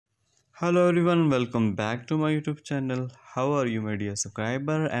Hello everyone, welcome back to my YouTube channel. How are you my dear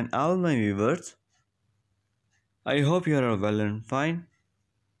subscriber and all my viewers? I hope you are well and fine.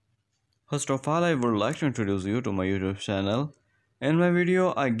 First of all, I would like to introduce you to my YouTube channel. In my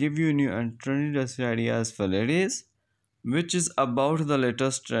video, I give you new and trendy dress ideas for ladies, which is about the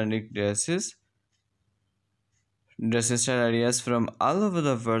latest trending dress style ideas from all over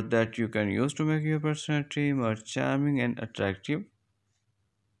the world that you can use to make your personality more charming and attractive.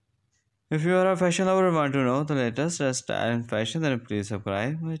 If you are a fashion lover and want to know the latest style and fashion, then please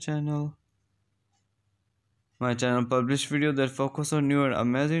subscribe my channel. My channel publish videos that focus on new and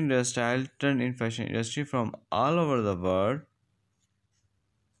amazing dress style trend in fashion industry from all over the world.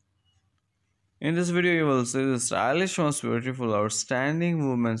 In this video, you will see the stylish, most beautiful, outstanding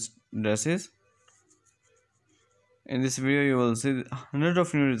women's dresses. In this video, you will see hundreds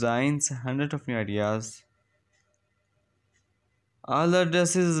of new designs, hundreds of new ideas. All the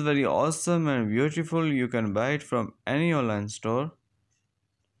dresses is very awesome and beautiful. You can buy it from any online store.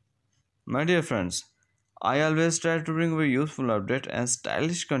 My dear friends, I always try to bring very useful update and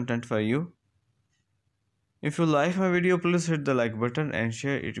stylish content for you. If you like my video, please hit the like button and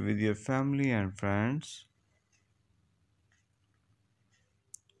share it with your family and friends.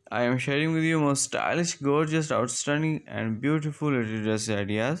 I am sharing with you most stylish, gorgeous, outstanding and beautiful dress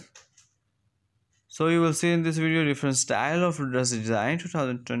ideas. So you will see in this video different style of dress design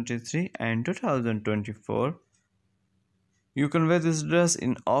 2023 and 2024. You can wear this dress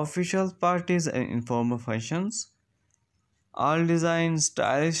in official parties and informal functions. All designs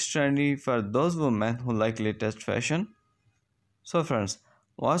stylish, trendy for those women who like latest fashion. So friends,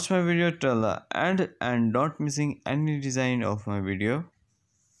 watch my video till the end and don't missing any design of my video.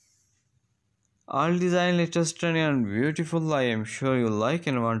 All design latest, trendy and beautiful. I am sure you like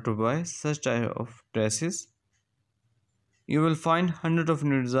and want to buy such type of dresses. You will find hundreds of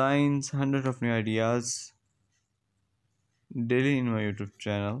new designs, hundreds of new ideas daily in my YouTube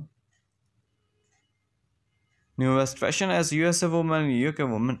channel. Newest fashion as USA woman, UK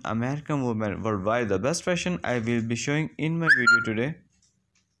woman, American woman, worldwide the best fashion I will be showing in my video today.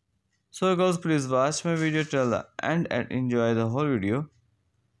 So girls, please watch my video till the end and enjoy the whole video.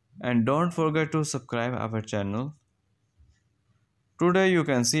 And don't forget to subscribe our channel. Today you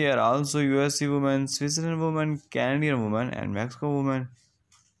can see here also USA woman, Switzerland woman, Canadian woman and Mexico woman,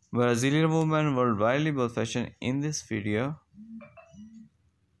 Brazilian woman, worldwide both fashion in this video.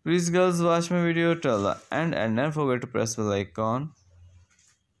 Please girls watch my video till the end and don't forget to press the bell icon.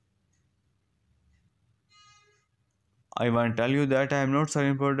 I want to tell you that I am not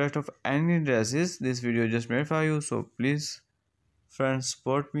selling product of any dresses. This video just made for you, so please friends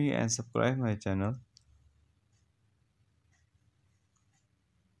support me and subscribe my channel.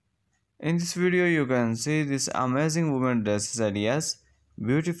 In this video you can see this amazing women dresses ideas.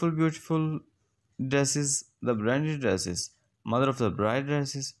 Beautiful dresses, the branded dresses, mother of the bride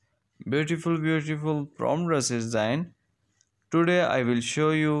dresses, beautiful prom dresses design. Today I will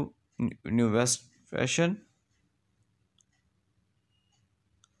show you new West fashion.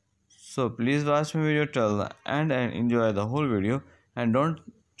 So please watch my video till the end and enjoy the whole video, and don't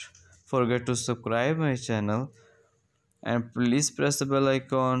forget to subscribe my channel and please press the bell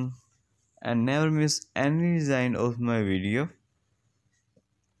icon and never miss any design of my video.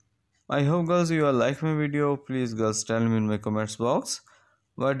 I hope girls you all like my video. Please girls tell me in my comments box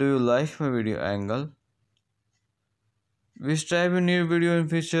what do you like my video angle. Which type of new video in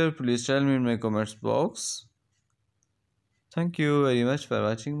future, please tell me in my comments box. Thank you very much for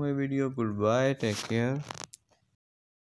watching my video. Goodbye, take care.